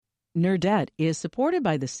Nerdette is supported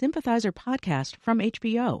by the Sympathizer podcast from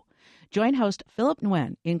HBO. Join host Philip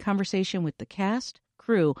Nguyen in conversation with the cast,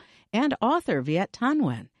 crew, and author Viet Thanh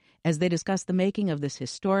Nguyen as they discuss the making of this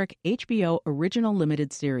historic HBO original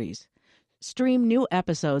limited series. Stream new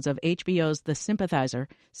episodes of HBO's The Sympathizer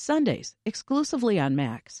Sundays exclusively on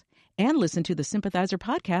Max. And listen to the Sympathizer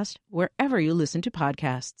podcast wherever you listen to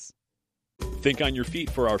podcasts. Think on your feet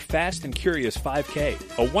for our Fast and Curious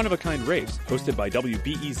 5K, a one-of-a-kind race hosted by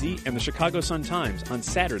WBEZ and the Chicago Sun-Times on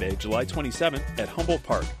Saturday, July 27th at Humboldt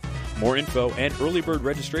Park. More info and early bird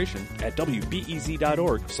registration at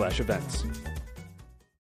wbez.org/events.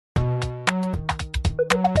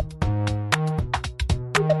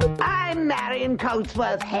 I'm Marion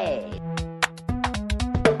Coatsworth Hay.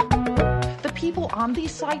 The people on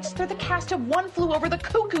these sites, they're the cast of One Flew Over the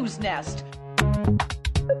Cuckoo's Nest.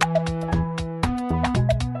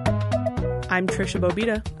 I'm Trisha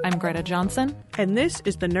Bobita. I'm Greta Johnson. And this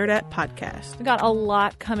is the Nerdette Podcast. We got a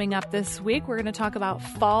lot coming up this week. We're going to talk about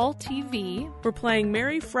fall TV. We're playing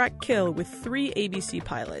Mary Frack Kill with 3 ABC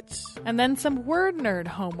pilots. And then some word nerd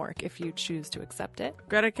homework if you choose to accept it.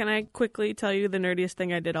 Greta, can I quickly tell you the nerdiest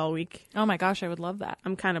thing I did all week? Oh my gosh, I would love that.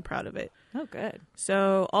 I'm kind of proud of it. Oh, good.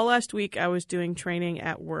 So all last week I was doing training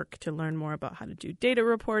at work to learn more about how to do data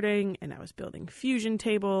reporting, and I was building fusion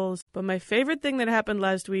tables. But my favorite thing that happened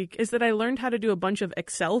last week is that I learned how to do a bunch of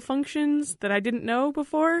Excel functions that I didn't know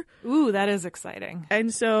before. Ooh, that is exciting.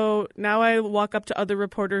 And so now I walk up to other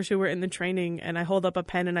reporters who were in the training and I hold up a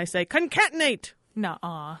pen and I say, concatenate!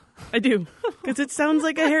 Nuh-uh. I do. Because it sounds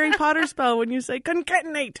like a Harry Potter spell when you say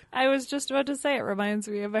concatenate. I was just about to say it reminds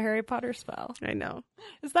me of a Harry Potter spell. I know.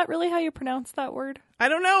 Is that really how you pronounce that word? I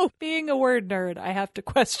don't know. Being a word nerd, I have to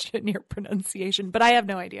question your pronunciation, but I have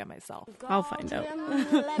no idea myself. I'll find out.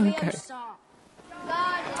 Okay.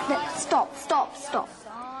 Stop.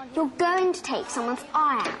 You're going to take someone's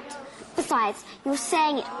eye out. Besides, you're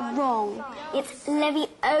saying it wrong. It's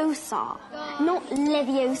Leviosa, not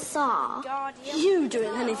Leviosa. You do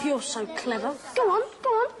it then if you're so clever. Go on.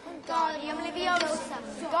 Wingardium Leviosa.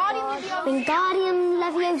 Wingardium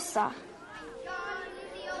Leviosa.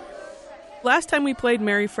 Last time we played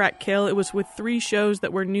Mary Frack Kill, it was with 3 shows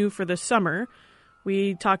that were new for the summer.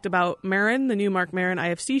 We talked about Maron, the new Marc Maron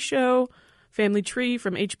IFC show, Family Tree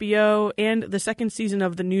from HBO, and the 2nd season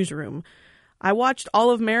of The Newsroom. I watched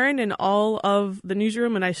all of Maron and all of The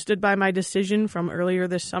Newsroom, and I stood by my decision from earlier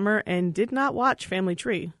this summer and did not watch Family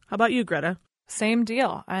Tree. How about you, Greta? Same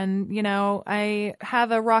deal. And, you know, I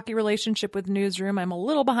have a rocky relationship with Newsroom. I'm a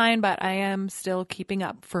little behind, but I am still keeping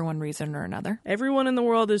up for one reason or another. Everyone in the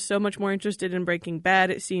world is so much more interested in Breaking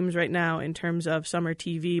Bad, it seems, right now in terms of summer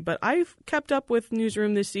TV. But I've kept up with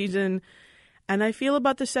Newsroom this season, and I feel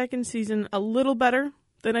about the 2nd season a little better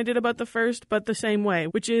than I did about the first, but the same way,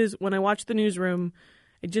 which is when I watch The Newsroom,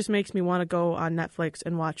 it just makes me want to go on Netflix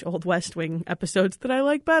and watch old West Wing episodes that I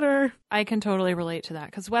like better. I can totally relate to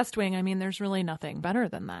that, because West Wing, I mean, there's really nothing better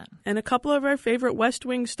than that. And a couple of our favorite West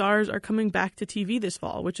Wing stars are coming back to TV this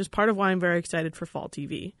fall, which is part of why I'm very excited for fall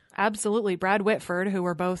TV. Absolutely. Brad Whitford, who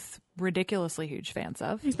we're both ridiculously huge fans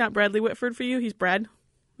of. He's not Bradley Whitford for you, he's Brad.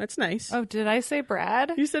 That's nice. Oh, did I say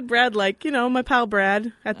Brad? You said Brad like, you know, my pal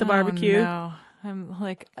Brad at the barbecue. No. I'm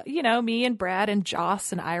like, you know, me and Brad and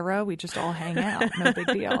Joss and Ira, we just all hang out. No big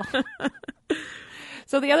deal.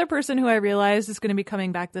 So the other person who I realized is going to be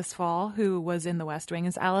coming back this fall, who was in The West Wing,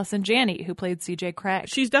 is Allison Janney, who played C.J. Craig.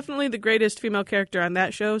 She's definitely the greatest female character on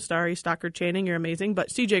that show. Sorry, Stockard Channing, you're amazing. But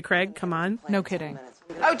C.J. Craig, come on. No kidding.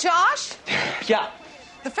 Oh, Josh? Yeah.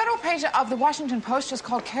 The federal page of the Washington Post just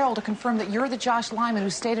called Carol to confirm that you're the Josh Lyman who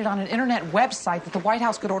stated on an internet website that the White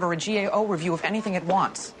House could order a GAO review of anything it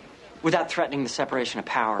wants. Without threatening the separation of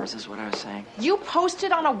powers, is what I was saying. You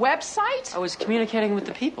posted on a website? I was communicating with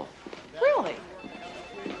the people. Really?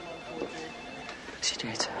 CJ,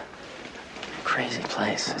 it's a crazy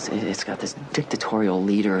place. It's got this dictatorial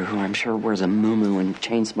leader who I'm sure wears a muumuu and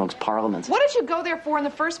chain smokes parliaments. What did you go there for in the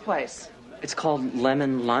first place? It's called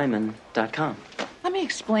lemonlyman.com. Let me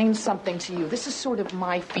explain something to you. This is sort of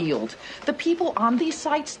my field. The people on these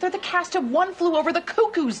sites, they're the cast of One Flew Over the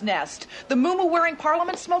Cuckoo's Nest. The muumuu-wearing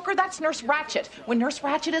parliament smoker, that's Nurse Ratched. When Nurse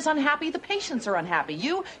Ratched is unhappy, the patients are unhappy.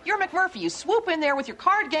 You're McMurphy. You swoop in there with your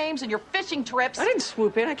card games and your fishing trips. I didn't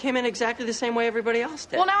swoop in. I came in exactly the same way everybody else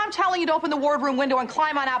did. Well, now I'm telling you to open the wardroom window and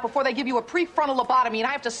climb on out before they give you a prefrontal lobotomy and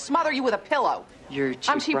I have to smother you with a pillow.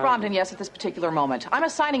 I'm Chief Bromden, yes, at this particular moment. I'm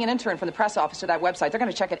assigning an intern from the press office to that website. They're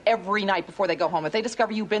going to check it every night before they go home. If they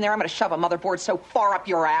discover you've been there, I'm going to shove a motherboard so far up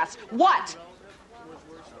your ass. What?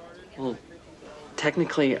 Well,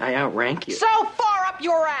 technically, I outrank you. So far up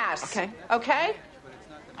your ass. Okay. Okay?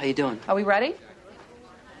 How you doing? Are we ready?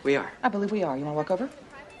 We are. I believe we are. You want to walk over?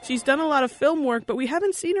 She's done a lot of film work, but we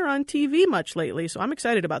haven't seen her on TV much lately, so I'm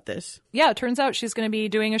excited about this. Yeah, it turns out she's going to be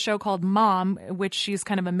doing a show called Mom, which she's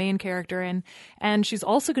kind of a main character in, and she's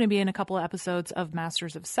also going to be in a couple of episodes of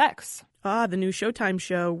Masters of Sex. Ah, the new Showtime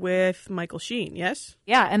show with Michael Sheen, yes?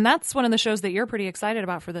 Yeah, and that's one of the shows that you're pretty excited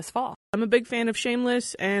about for this fall. I'm a big fan of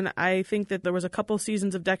Shameless, and I think that there was a couple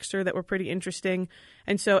seasons of Dexter that were pretty interesting.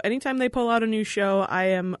 And so anytime they pull out a new show, I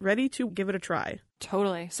am ready to give it a try.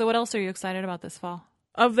 Totally. So what else are you excited about this fall?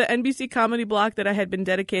 Of the NBC comedy block that I had been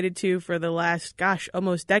dedicated to for the last,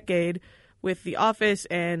 almost decade, with The Office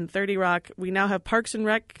and 30 Rock, we now have Parks and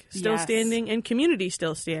Rec still standing and Community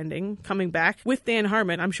still standing, coming back with Dan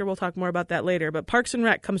Harmon. I'm sure we'll talk more about that later, but Parks and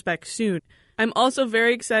Rec comes back soon. I'm also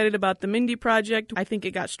very excited about the Mindy Project. I think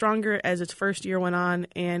it got stronger as its first year went on,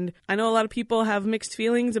 and I know a lot of people have mixed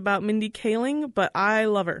feelings about Mindy Kaling, but I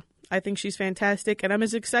love her. I think she's fantastic, and I'm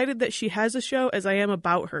as excited that she has a show as I am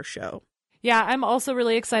about her show. Yeah, I'm also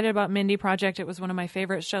really excited about Mindy Project. It was one of my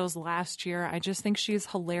favorite shows last year. I just think she's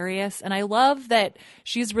hilarious, and I love that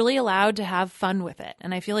she's really allowed to have fun with it.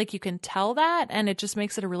 And I feel like you can tell that, and it just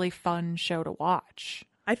makes it a really fun show to watch.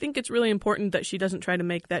 I think it's really important that she doesn't try to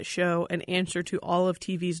make that show an answer to all of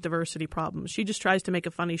TV's diversity problems. She just tries to make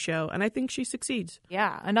a funny show, and I think she succeeds.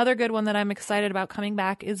 Yeah. Another good one that I'm excited about coming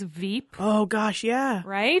back is Veep. Oh, gosh, yeah.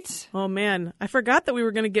 Right? Oh, man. I forgot that we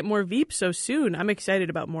were going to get more Veep so soon. I'm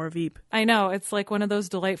excited about more Veep. I know. It's like one of those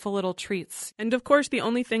delightful little treats. And, of course, the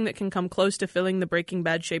only thing that can come close to filling the Breaking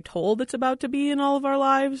Bad-shaped hole that's about to be in all of our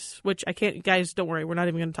lives, which I can't... Guys, don't worry. We're not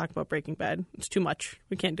even going to talk about Breaking Bad. It's too much.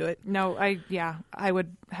 We can't do it. No, I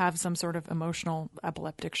would have some sort of emotional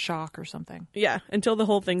epileptic shock or something. Yeah, until the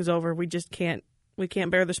whole thing's over, we can't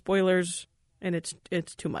bear the spoilers, and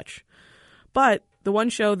it's too much. But the one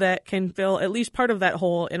show that can fill at least part of that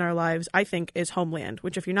hole in our lives, I think, is Homeland,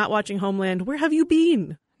 which if you're not watching Homeland, where have you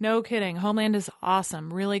been? No kidding. Homeland is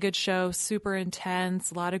awesome. Really good show, super intense,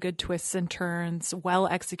 a lot of good twists and turns,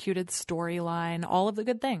 well-executed storyline, all of the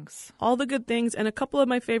good things. All the good things, and a couple of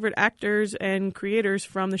my favorite actors and creators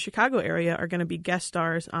from the Chicago area are going to be guest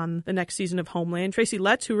stars on the next season of Homeland. Tracy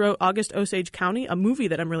Letts, who wrote August Osage County, a movie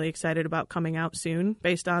that I'm really excited about coming out soon,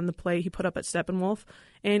 based on the play he put up at Steppenwolf.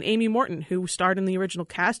 And Amy Morton, who starred in the original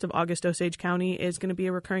cast of August Osage County, is going to be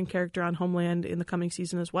a recurring character on Homeland in the coming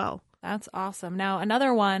season as well. That's awesome. Now,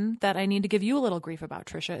 another one that I need to give you a little grief about,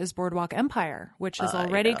 Trisha, is Boardwalk Empire, which has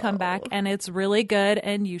already come back, and it's really good,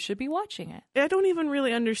 and you should be watching it. I don't even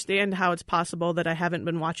really understand how it's possible that I haven't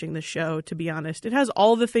been watching this show, to be honest. It has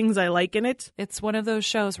all the things I like in it. It's one of those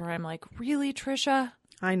shows where I'm like, really, Trisha?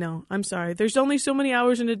 I know. I'm sorry. There's only so many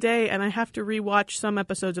hours in a day, and I have to rewatch some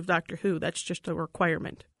episodes of Doctor Who. That's just a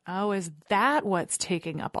requirement. Oh, is that what's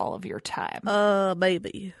taking up all of your time?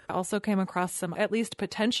 Maybe. I also came across some at least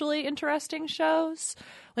potentially interesting shows.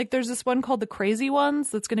 Like there's this one called The Crazy Ones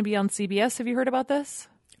that's going to be on CBS. Have you heard about this?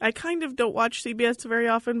 I kind of don't watch CBS very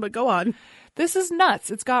often, but go on. This is nuts.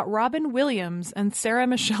 It's got Robin Williams and Sarah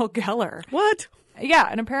Michelle Gellar. What? Yeah,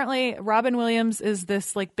 and apparently Robin Williams is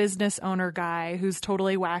this like business owner guy who's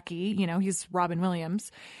totally wacky. You know, he's Robin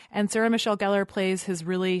Williams. And Sarah Michelle Gellar plays his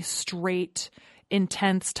really straight,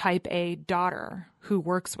 intense type A daughter who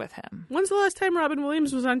works with him. When's the last time Robin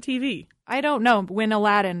Williams was on TV? I don't know. When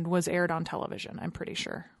Aladdin was aired on television, I'm pretty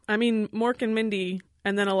sure. I mean, Mork and Mindy,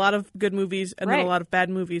 and then a lot of good movies, and then a lot of bad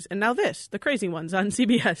movies, and now this, The Crazy Ones on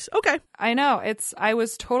CBS. Okay. I know. I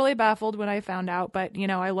was totally baffled when I found out, but, you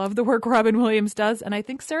know, I love the work Robin Williams does, and I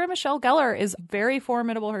think Sarah Michelle Gellar is very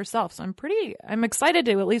formidable herself, so I'm excited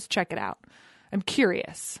to at least check it out. I'm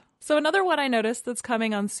curious. So another one I noticed that's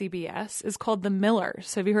coming on CBS is called The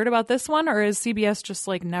Millers. Have you heard about this one, or is CBS just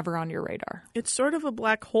like never on your radar? It's sort of a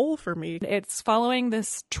black hole for me. It's following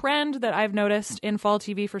this trend that I've noticed in fall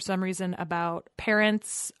TV for some reason about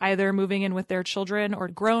parents either moving in with their children or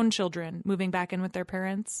grown children moving back in with their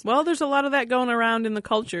parents. Well, there's a lot of that going around in the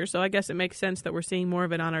culture, so I guess it makes sense that we're seeing more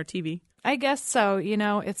of it on our TV. I guess so. You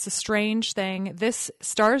know, it's a strange thing. This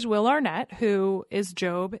stars Will Arnett, who is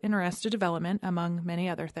Job in Arrested Development, among many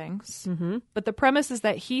other things. Mm-hmm. But the premise is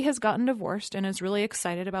that he has gotten divorced and is really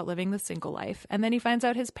excited about living the single life. And then he finds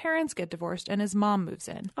out his parents get divorced and his mom moves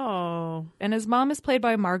in. Oh. And his mom is played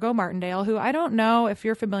by Margot Martindale, who I don't know if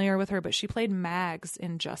you're familiar with her, but she played Mags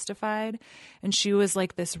in Justified. And she was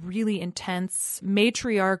like this really intense,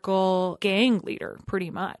 matriarchal gang leader,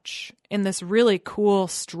 pretty much, in this really cool,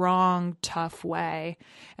 strong, tough way.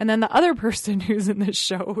 And then the other person who's in this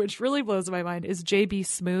show, which really blows my mind, is J.B.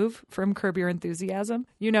 Smoove from Curb Your Enthusiasm.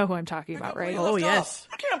 You know who I'm talking about, right? Oh, yes.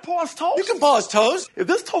 I can't pause toast. You can pause toast. If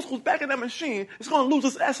this toast goes back in that machine, it's going to lose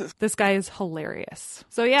its essence. This guy is hilarious.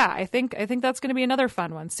 So yeah, I think that's going to be another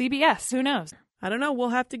fun one. CBS, who knows? I don't know. We'll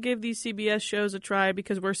have to give these CBS shows a try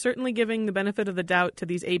because we're certainly giving the benefit of the doubt to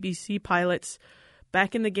these ABC pilots,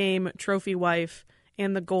 Back in the Game, Trophy Wife,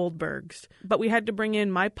 and The Goldbergs. But we had to bring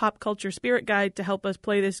in my pop culture spirit guide to help us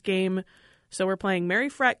play this game. So we're playing Mary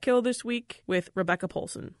Frack Kill this week with Rebecca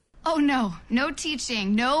Polson. Oh, no. No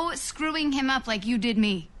teaching. No screwing him up like you did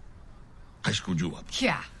me. I screwed you up.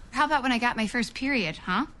 Yeah. How about when I got my first period,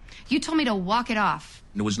 huh? You told me to walk it off.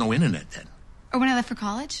 There was no internet then. Or when I left for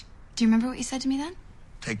college. Do you remember what you said to me then?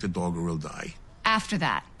 Take the dog or he'll die. After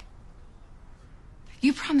that.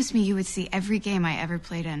 You promised me you would see every game I ever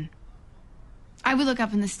played in. I would look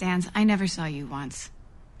up in the stands. I never saw you once.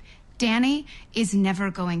 Danny is never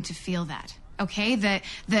going to feel that, okay? The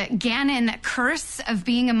Gannon curse of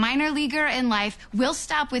being a minor leaguer in life will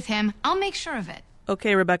stop with him. I'll make sure of it.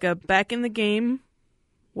 Okay, Rebecca, back in the game.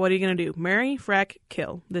 What are you going to do? Mary Frack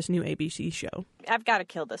Kill, this new ABC show. I've got to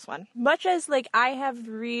kill this one. Much as, I have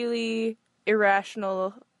really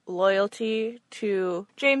irrational loyalty to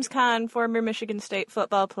James Caan, former Michigan State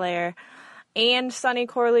football player, and Sonny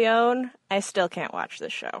Corleone, I still can't watch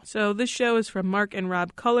this show. So this show is from Mark and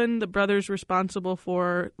Rob Cullen, the brothers responsible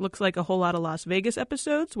for, looks like, a whole lot of Las Vegas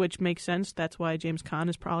episodes, which makes sense. That's why James Caan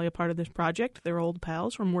is probably a part of this project. They're old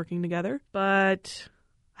pals from working together. But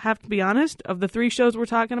I have to be honest, of the 3 shows we're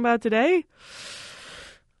talking about today,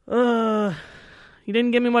 you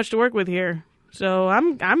didn't give me much to work with here. So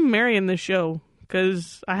I'm marrying this show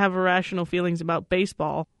because I have irrational feelings about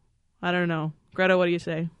baseball. I don't know. Greta, what do you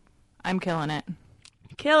say? I'm killing it.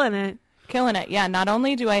 Killing it? Killing it, yeah. Not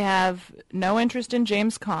only do I have no interest in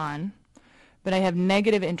James Caan, but I have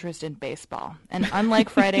negative interest in baseball. And unlike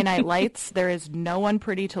Friday Night Lights, there is no one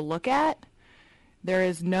pretty to look at. There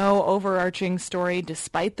is no overarching story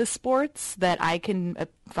despite the sports that I can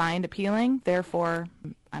find appealing. Therefore,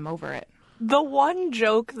 I'm over it. The one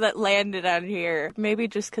joke that landed on here, maybe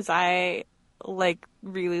just because I like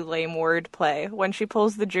really lame wordplay, when she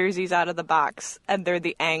pulls the jerseys out of the box and they're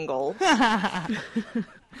the angles.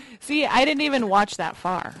 See, I didn't even watch that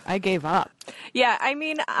far. I gave up. Yeah, I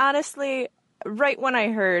mean, honestly, right when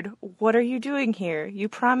I heard, what are you doing here? You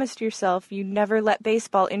promised yourself you never let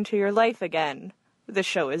baseball into your life again. The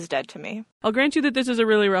show is dead to me. I'll grant you that this is a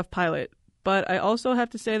really rough pilot, but I also have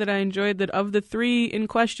to say that I enjoyed that of the 3 in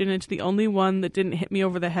question, it's the only one that didn't hit me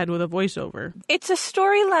over the head with a voiceover. It's a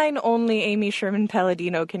storyline only Amy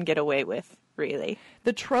Sherman-Palladino can get away with, really.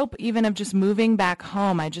 The trope even of just moving back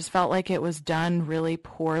home, I just felt like it was done really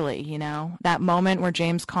poorly, you know? That moment where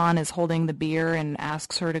James Caan is holding the beer and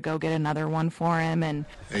asks her to go get another one for him and...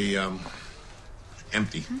 Hey,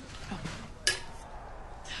 empty.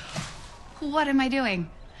 What am I doing?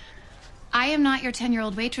 I am not your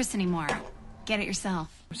 10-year-old waitress anymore. Get it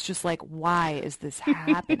yourself. It's just like, why is this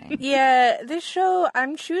happening? Yeah, this show,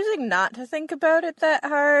 I'm choosing not to think about it that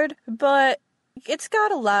hard, but it's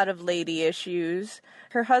got a lot of lady issues.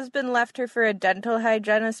 Her husband left her for a dental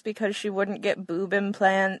hygienist because she wouldn't get boob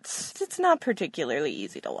implants. It's not particularly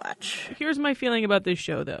easy to watch. Here's my feeling about this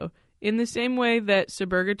show, though. In the same way that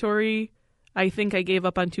Suburgatory, I think I gave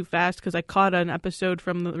up on too fast because I caught an episode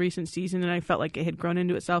from the recent season and I felt like it had grown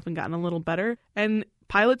into itself and gotten a little better. And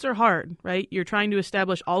pilots are hard, right? You're trying to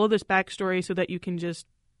establish all of this backstory so that you can just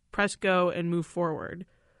press go and move forward.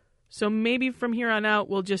 So maybe from here on out,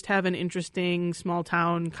 we'll just have an interesting small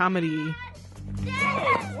town comedy.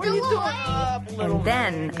 Dad, what are you doing? And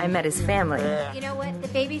then I met his family. You know what? The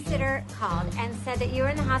babysitter called and said that you were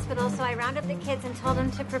in the hospital, so I rounded up the kids and told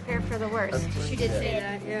them to prepare for the worst. She did say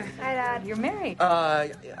that, yeah. Hi, Dad. You're married.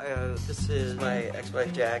 This is my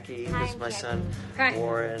ex-wife, Jackie. Hi, this is my Jackie. son, Hi.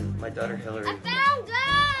 Warren. My daughter, Hillary. I found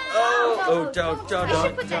God! Oh, don't. I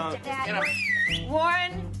should put that to Dad.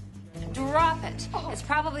 Warren, drop it. It's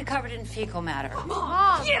probably covered in fecal matter.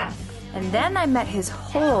 Mom! Yes! And then I met his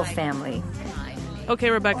whole family.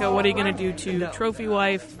 Okay, Rebecca, what are you going to do to Trophy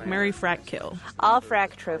Wife, Mary Frack Kill? I'll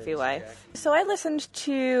frack Trophy Wife. So I listened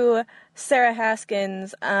to Sarah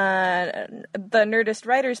Haskins on the Nerdist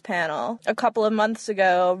Writers panel a couple of months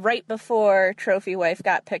ago, right before Trophy Wife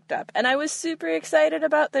got picked up. And I was super excited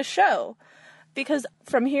about the show because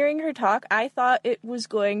from hearing her talk, I thought it was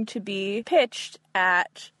going to be pitched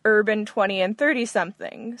at urban 20 and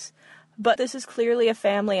 30-somethings. But this is clearly a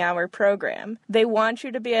family hour program. They want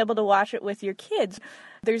you to be able to watch it with your kids.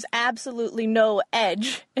 There's absolutely no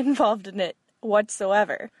edge involved in it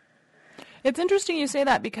whatsoever. It's interesting you say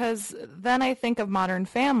that because then I think of Modern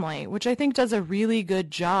Family, which I think does a really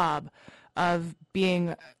good job of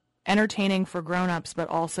being entertaining for grown-ups, but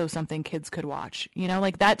also something kids could watch. You know,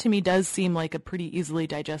 like that to me does seem like a pretty easily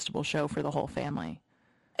digestible show for the whole family.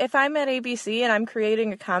 If I'm at ABC and I'm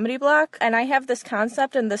creating a comedy block and I have this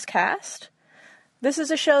concept and this cast, This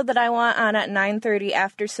is a show that I want on at 9:30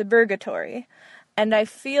 after Suburgatory. And I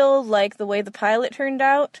feel like the way the pilot turned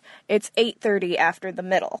out, it's 8:30 after the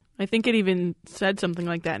middle. I think it even said something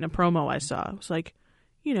like that in a promo I saw. It was like,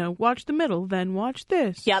 watch the middle, then watch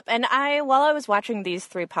this. Yep, and while I was watching these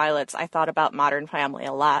 3 pilots, I thought about Modern Family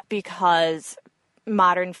a lot because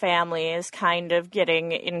Modern Family is kind of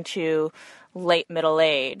getting into late middle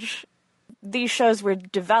age. These shows were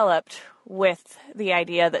developed with the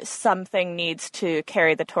idea that something needs to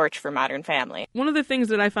carry the torch for Modern Family. One of the things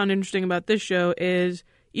that I found interesting about this show is,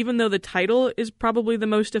 even though the title is probably the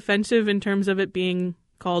most offensive in terms of it being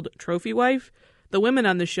called Trophy Wife, the women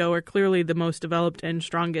on the show are clearly the most developed and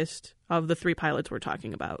strongest of the 3 pilots we're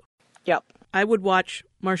talking about. Yep. I would watch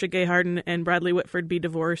Marcia Gay Harden and Bradley Whitford be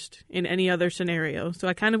divorced in any other scenario, so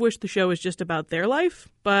I kind of wish the show was just about their life,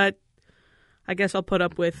 but I guess I'll put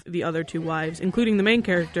up with the other 2 wives, including the main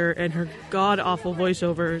character and her god-awful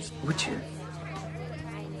voiceovers. Would you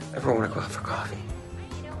ever want to go out for coffee?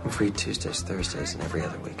 I'm free Tuesdays, Thursdays, and every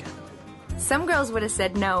other weekend. Some girls would have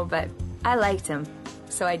said no, but I liked him,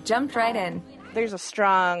 so I jumped right in. There's a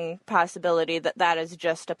strong possibility that that is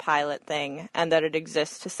just a pilot thing and that it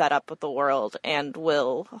exists to set up with the world and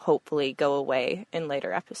will hopefully go away in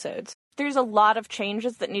later episodes. There's a lot of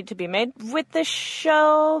changes that need to be made with this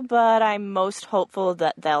show, but I'm most hopeful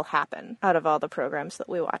that they'll happen out of all the programs that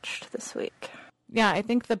we watched this week. Yeah, I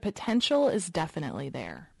think the potential is definitely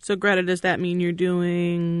there. So, Greta, does that mean you're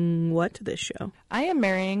doing what to this show? I am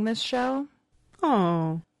marrying this show.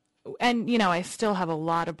 Oh. And, I still have a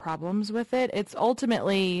lot of problems with it. It's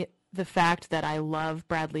ultimately the fact that I love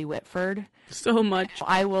Bradley Whitford so much.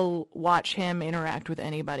 I will watch him interact with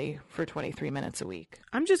anybody for 23 minutes a week.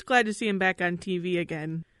 I'm just glad to see him back on TV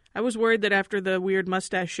again. I was worried that after the weird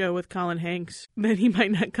mustache show with Colin Hanks, that he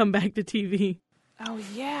might not come back to TV. Oh,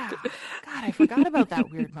 yeah. God, I forgot about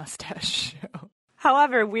that weird mustache show.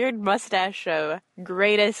 However, Weird Mustache Show,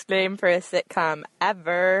 greatest name for a sitcom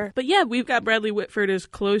ever. But yeah, we've got Bradley Whitford as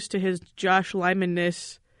close to his Josh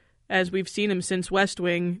Lyman-ness as we've seen him since West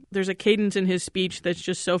Wing. There's a cadence in his speech that's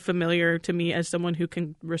just so familiar to me as someone who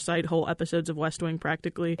can recite whole episodes of West Wing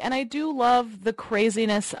practically. And I do love the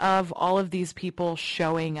craziness of all of these people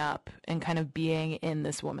showing up and kind of being in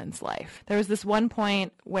this woman's life. There was this one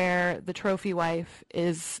point where the trophy wife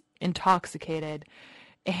is intoxicated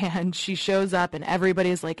and she shows up and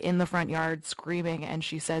everybody's like in the front yard screaming and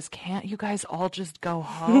she says, "Can't you guys all just go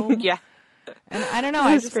home?" Yeah. And I don't know,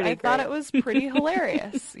 I thought it was pretty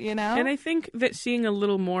hilarious, And I think that seeing a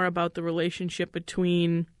little more about the relationship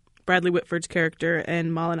between Bradley Whitford's character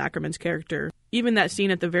and Malin Ackerman's character, even that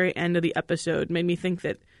scene at the very end of the episode made me think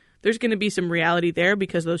that there's going to be some reality there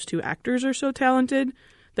because those 2 actors are so talented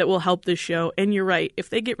that will help this show. And you're right,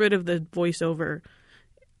 if they get rid of the voiceover,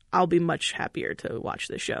 I'll be much happier to watch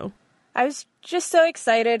this show. I was just so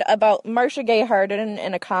excited about Marcia Gay Harden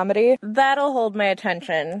in a comedy. That'll hold my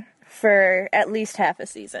attention for at least half a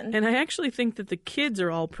season. And I actually think that the kids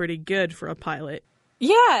are all pretty good for a pilot.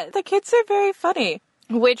 Yeah, the kids are very funny,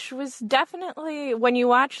 which was definitely, when you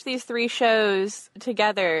watch these 3 shows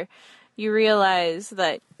together, you realize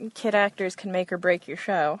that kid actors can make or break your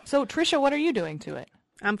show. So, Trisha, what are you doing to it?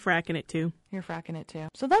 I'm fracking it too. You're fracking it too.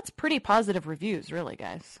 So that's pretty positive reviews, really,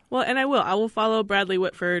 guys. Well, and I will follow Bradley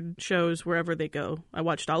Whitford shows wherever they go. I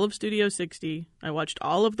watched all of Studio 60. I watched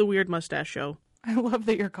all of the Weird Mustache Show. I love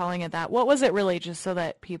that you're calling it that. What was it really, just so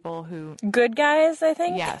that people who... Good Guys, I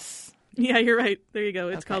think? Yes. Yeah, you're right. There you go.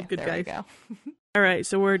 It's called Good Guys. There we go. All right,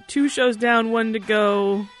 so we're 2 shows down, 1 to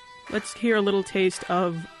go. Let's hear a little taste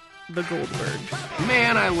of The Goldbergs.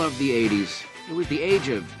 Man, I love the 80s. It was the age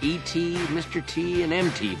of E.T., Mr. T, and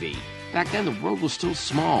MTV. Back then, the world was still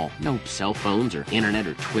small. No cell phones or internet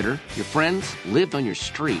or Twitter. Your friends lived on your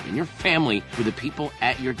street, and your family were the people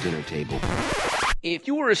at your dinner table. If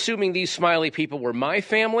you were assuming these smiley people were my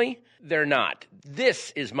family, they're not.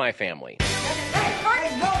 This is my family.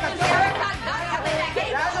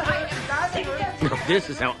 This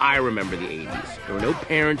is how I remember the 80s. There were no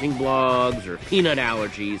parenting blogs or peanut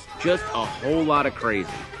allergies, just a whole lot of crazy.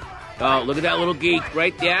 Oh, look at that little geek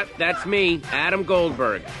right there. That's me, Adam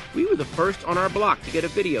Goldberg. We were the first on our block to get a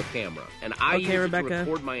video camera, and I used it to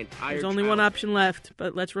record my entire There's only one option left,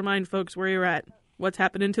 but let's remind folks where you're at. What's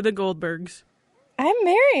happening to the Goldbergs? I'm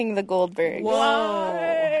marrying the Goldbergs.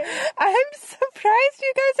 Whoa. I'm surprised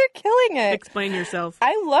you guys are killing it. Explain yourself.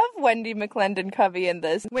 I love Wendy McClendon Covey in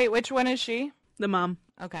this. Wait, which one is she? The mom.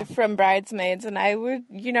 Okay. From Bridesmaids, and I would,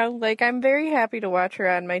 I'm very happy to watch her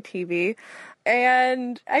on my TV.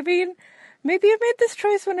 And, I mean, Maybe I made this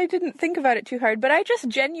choice when I didn't think about it too hard, but I just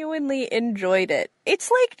genuinely enjoyed it. It's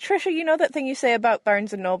like, Trisha, you know that thing you say about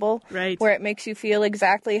Barnes & Noble? Right. Where it makes you feel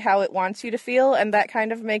exactly how it wants you to feel, and that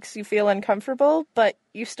kind of makes you feel uncomfortable, but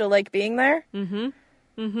you still like being there? Mm-hmm.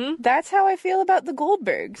 Mm-hmm. That's how I feel about the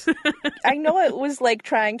Goldbergs. I know it was like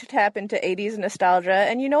trying to tap into 80s nostalgia,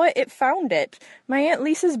 and you know what? It found it. My Aunt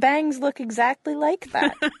Lisa's bangs look exactly like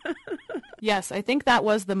that. Yes, I think that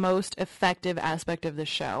was the most effective aspect of the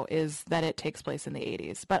show, is that it takes place in the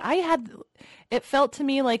 80s. But it felt to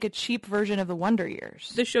me like a cheap version of the Wonder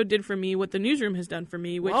Years. This show did for me what the Newsroom has done for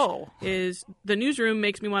me, which is the Newsroom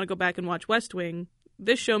makes me want to go back and watch West Wing.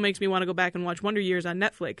 This show makes me want to go back and watch Wonder Years on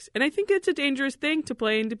Netflix. And I think it's a dangerous thing to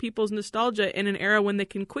play into people's nostalgia in an era when they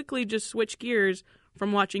can quickly just switch gears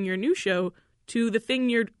from watching your new show to the thing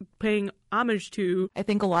you're paying homage to. I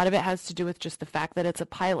think a lot of it has to do with just the fact that it's a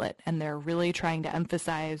pilot and they're really trying to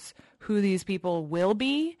emphasize who these people will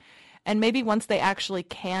be. And maybe once they actually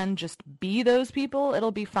can just be those people,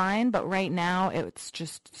 it'll be fine. But right now, it's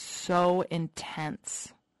just so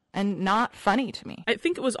intense and not funny to me. I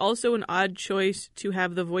think it was also an odd choice to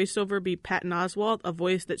have the voiceover be Patton Oswalt, a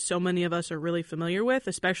voice that so many of us are really familiar with,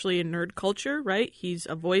 especially in nerd culture, right? He's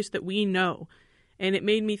a voice that we know. And it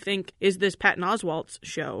made me think, is this Patton Oswalt's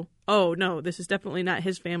show? Oh, no, this is definitely not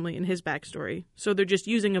his family and his backstory. So they're just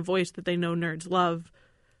using a voice that they know nerds love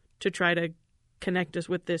to try to connect us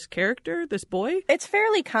with this character, this boy. It's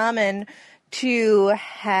fairly common to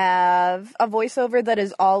have a voiceover that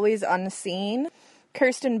is always unseen.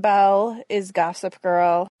 Kirsten Bell is Gossip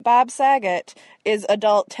Girl. Bob Saget is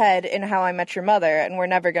adult Ted in How I Met Your Mother, and we're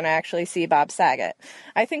never going to actually see Bob Saget.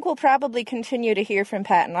 I think we'll probably continue to hear from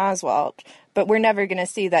Patton Oswalt, but we're never going to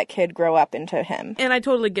see that kid grow up into him. And I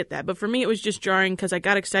totally get that, but for me it was just jarring because I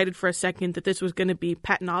got excited for a second that this was going to be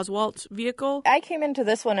Patton Oswalt's vehicle. I came into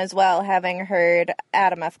this one as well, having heard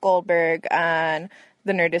Adam F. Goldberg on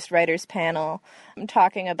the Nerdist Writers panel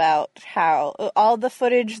talking about how all the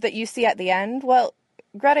footage that you see at the end, well,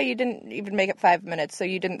 Greta, you didn't even make it 5 minutes, so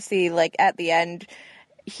you didn't see, like, at the end,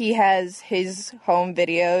 he has his home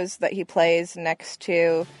videos that he plays next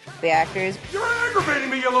to the actors. You're aggravating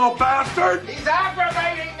me, you little bastard! He's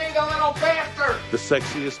aggravating me, you little bastard! The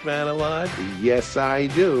sexiest man alive? Yes, I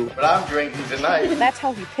do. But I'm drinking tonight. That's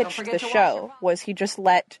how he pitched the show, was he just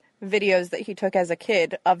let videos that he took as a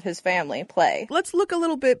kid of his family play. Let's look a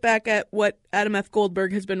little bit back at what Adam F.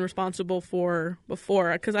 Goldberg has been responsible for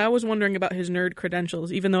before, because I was wondering about his nerd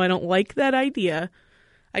credentials. Even though I don't like that idea,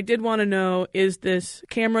 I did want to know, is this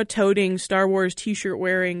camera-toting, Star Wars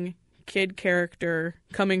t-shirt-wearing kid character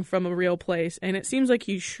coming from a real place? And it seems like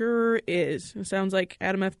he sure is. It sounds like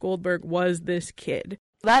Adam F. Goldberg was this kid.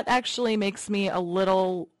 That actually makes me a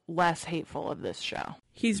little less hateful of this show.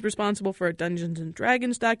 He's responsible for a Dungeons &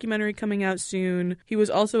 Dragons documentary coming out soon. He was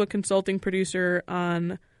also a consulting producer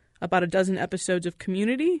on about a dozen episodes of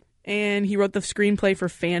Community, and he wrote the screenplay for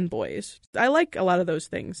Fanboys. I like a lot of those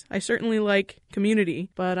things. I certainly like Community,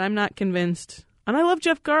 but I'm not convinced. And I love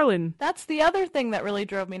Jeff Garlin. That's the other thing that really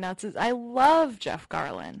drove me nuts, is I love Jeff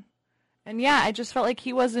Garlin. And yeah, I just felt like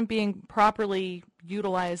he wasn't being properly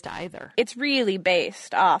utilized either. It's really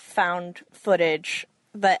based off found footage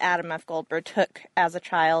that Adam F. Goldberg took as a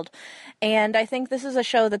child. And I think this is a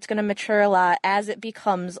show that's going to mature a lot as it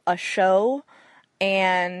becomes a show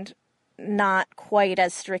and not quite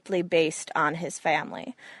as strictly based on his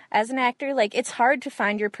family. As an actor, like, it's hard to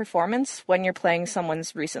find your performance when you're playing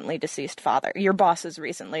someone's recently deceased father, your boss's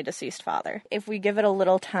recently deceased father. If we give it a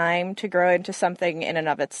little time to grow into something in and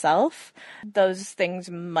of itself, those things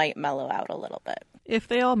might mellow out a little bit. If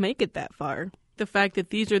they all make it that far. The fact that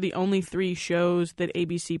these are the only 3 shows that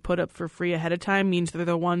ABC put up for free ahead of time means they're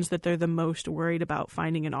the ones that they're the most worried about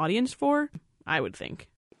finding an audience for, I would think.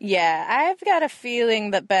 Yeah, I've got a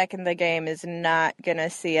feeling that Back in the Game is not going to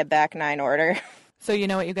see a back 9 order. So you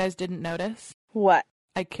know what you guys didn't notice? What?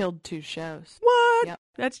 I killed 2 shows. What? Yep.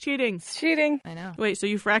 That's cheating. It's cheating. I know. Wait, so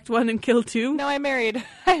you fracked one and killed 2? No, I married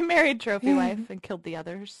Trophy Wife and killed the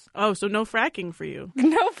others. Oh, so no fracking for you.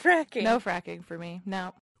 No fracking. No fracking for me.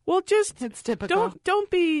 No. Well, just it's typical. Don't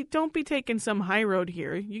be taking some high road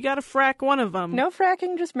here. You got to frack one of them. No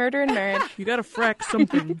fracking, just murder and marriage. You got to frack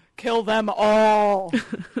something. Kill them all.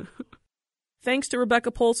 Thanks to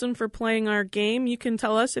Rebecca Polson for playing our game. You can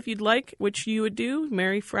tell us if you'd like which you would do,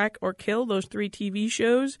 marry, frack, or kill, those 3 TV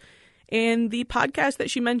shows. And the podcast that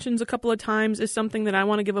she mentions a couple of times is something that I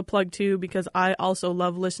want to give a plug to because I also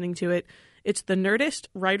love listening to it. It's the Nerdist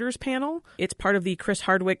Writers Panel. It's part of the Chris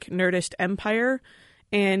Hardwick Nerdist Empire.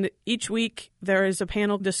 And each week there is a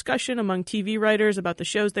panel discussion among TV writers about the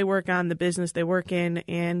shows they work on, the business they work in,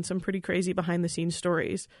 and some pretty crazy behind-the-scenes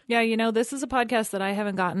stories. Yeah, this is a podcast that I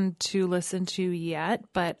haven't gotten to listen to yet,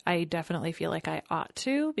 but I definitely feel like I ought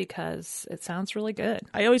to because it sounds really good.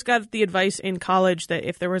 I always got the advice in college that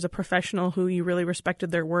if there was a professional who you really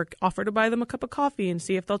respected their work, offer to buy them a cup of coffee and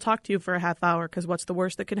see if they'll talk to you for a half hour, because what's the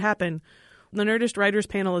worst that could happen? The Nerdist Writers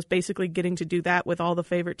Panel is basically getting to do that with all the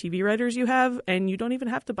favorite TV writers you have, and you don't even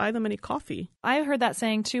have to buy them any coffee. I heard that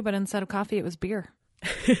saying too, but instead of coffee, it was beer.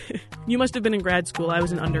 You must have been in grad school. I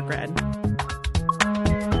was an undergrad.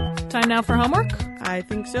 Time now for homework? I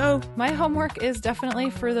think so. My homework is definitely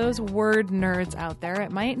for those word nerds out there.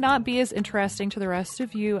 It might not be as interesting to the rest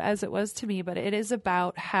of you as it was to me, but it is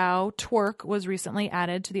about how twerk was recently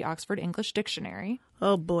added to the Oxford English Dictionary.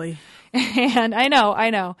 Oh, boy. And I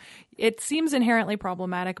know. It seems inherently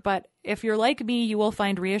problematic, but if you're like me, you will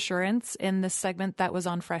find reassurance in this segment that was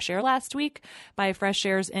on Fresh Air last week by Fresh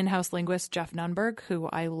Air's in-house linguist, Jeff Nunberg, who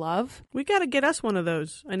I love. We got to get us one of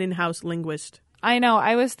those, an in-house linguist. I know.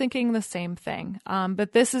 I was thinking the same thing.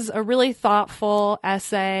 But this is a really thoughtful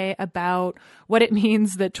essay about what it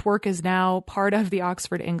means that twerk is now part of the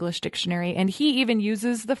Oxford English Dictionary. And he even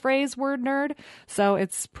uses the phrase word nerd. So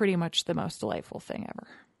it's pretty much the most delightful thing ever.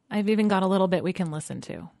 I've even got a little bit we can listen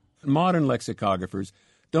to. Modern lexicographers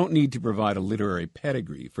don't need to provide a literary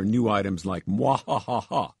pedigree for new items like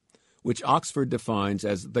mwahaha, which Oxford defines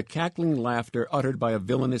as the cackling laughter uttered by a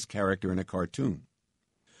villainous character in a cartoon.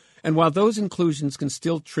 And while those inclusions can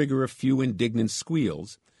still trigger a few indignant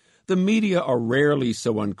squeals, the media are rarely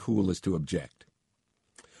so uncool as to object.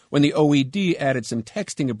 When the OED added some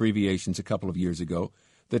texting abbreviations a couple of years ago,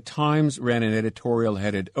 the Times ran an editorial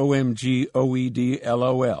headed OMG OED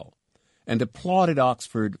LOL and applauded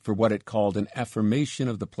Oxford for what it called an affirmation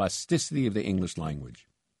of the plasticity of the English language.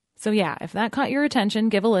 So yeah, if that caught your attention,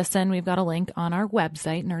 give a listen. We've got a link on our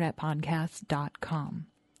website, nerdetpodcast.com.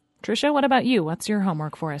 Trisha, what about you? What's your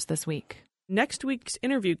homework for us this week? Next week's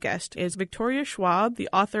interview guest is Victoria Schwab, the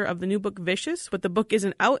author of the new book Vicious, but the book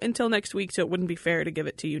isn't out until next week, so it wouldn't be fair to give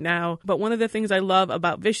it to you now. But one of the things I love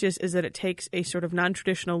about Vicious is that it takes a sort of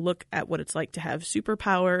non-traditional look at what it's like to have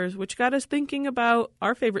superpowers, which got us thinking about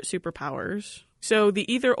our favorite superpowers. So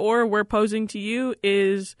the either or we're posing to you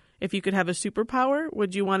is, if you could have a superpower,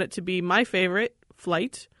 would you want it to be my favorite,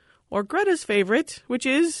 flight, or Greta's favorite, which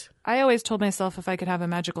is... I always told myself if I could have a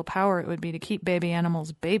magical power, it would be to keep baby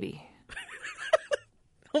animals baby.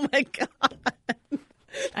 Oh my God.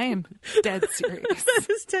 I am dead serious. That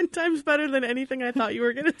is 10 times better than anything I thought you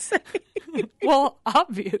were going to say. Well,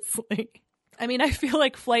 obviously. I mean, I feel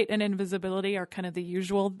like flight and invisibility are kind of the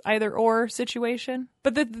usual either-or situation.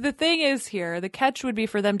 But the thing is here, the catch would be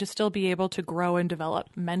for them to still be able to grow and develop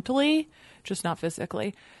mentally, just not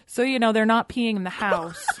physically. So, they're not peeing in the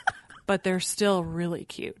house, but they're still really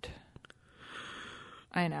cute.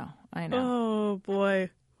 I know. Oh,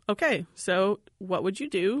 boy. Okay, so what would you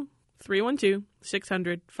do?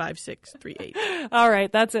 312-600-5638. All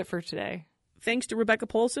right, that's it for today. Thanks to Rebecca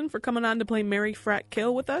Polson for coming on to play Mary Frat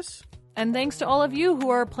Kill with us. And thanks to all of you who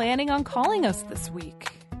are planning on calling us this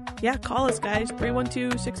week. Yeah, call us, guys.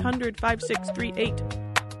 312-600-5638.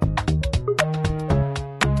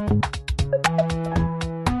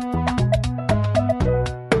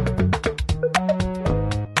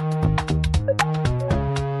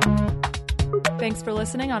 Thanks for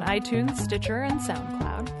listening on iTunes, Stitcher, and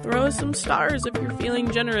SoundCloud. Throw us some stars if you're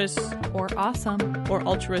feeling generous. Or awesome. Or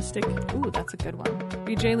altruistic. Ooh, that's a good one.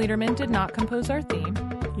 BJ Liederman did not compose our theme.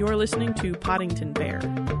 You're listening to Poddington Bear.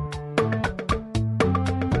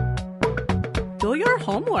 Do your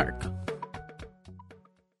homework.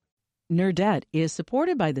 Nerdette is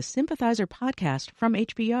supported by the Sympathizer podcast from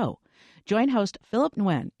HBO. Join host Philip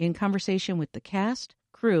Nguyen in conversation with the cast,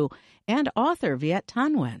 crew, and author Viet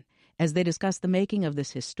Thanh Nguyen as they discuss the making of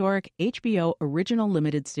this historic HBO original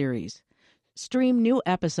limited series. Stream new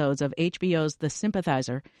episodes of HBO's The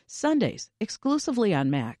Sympathizer Sundays exclusively on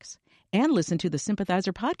Max, and listen to the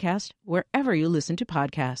Sympathizer podcast wherever you listen to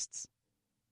podcasts.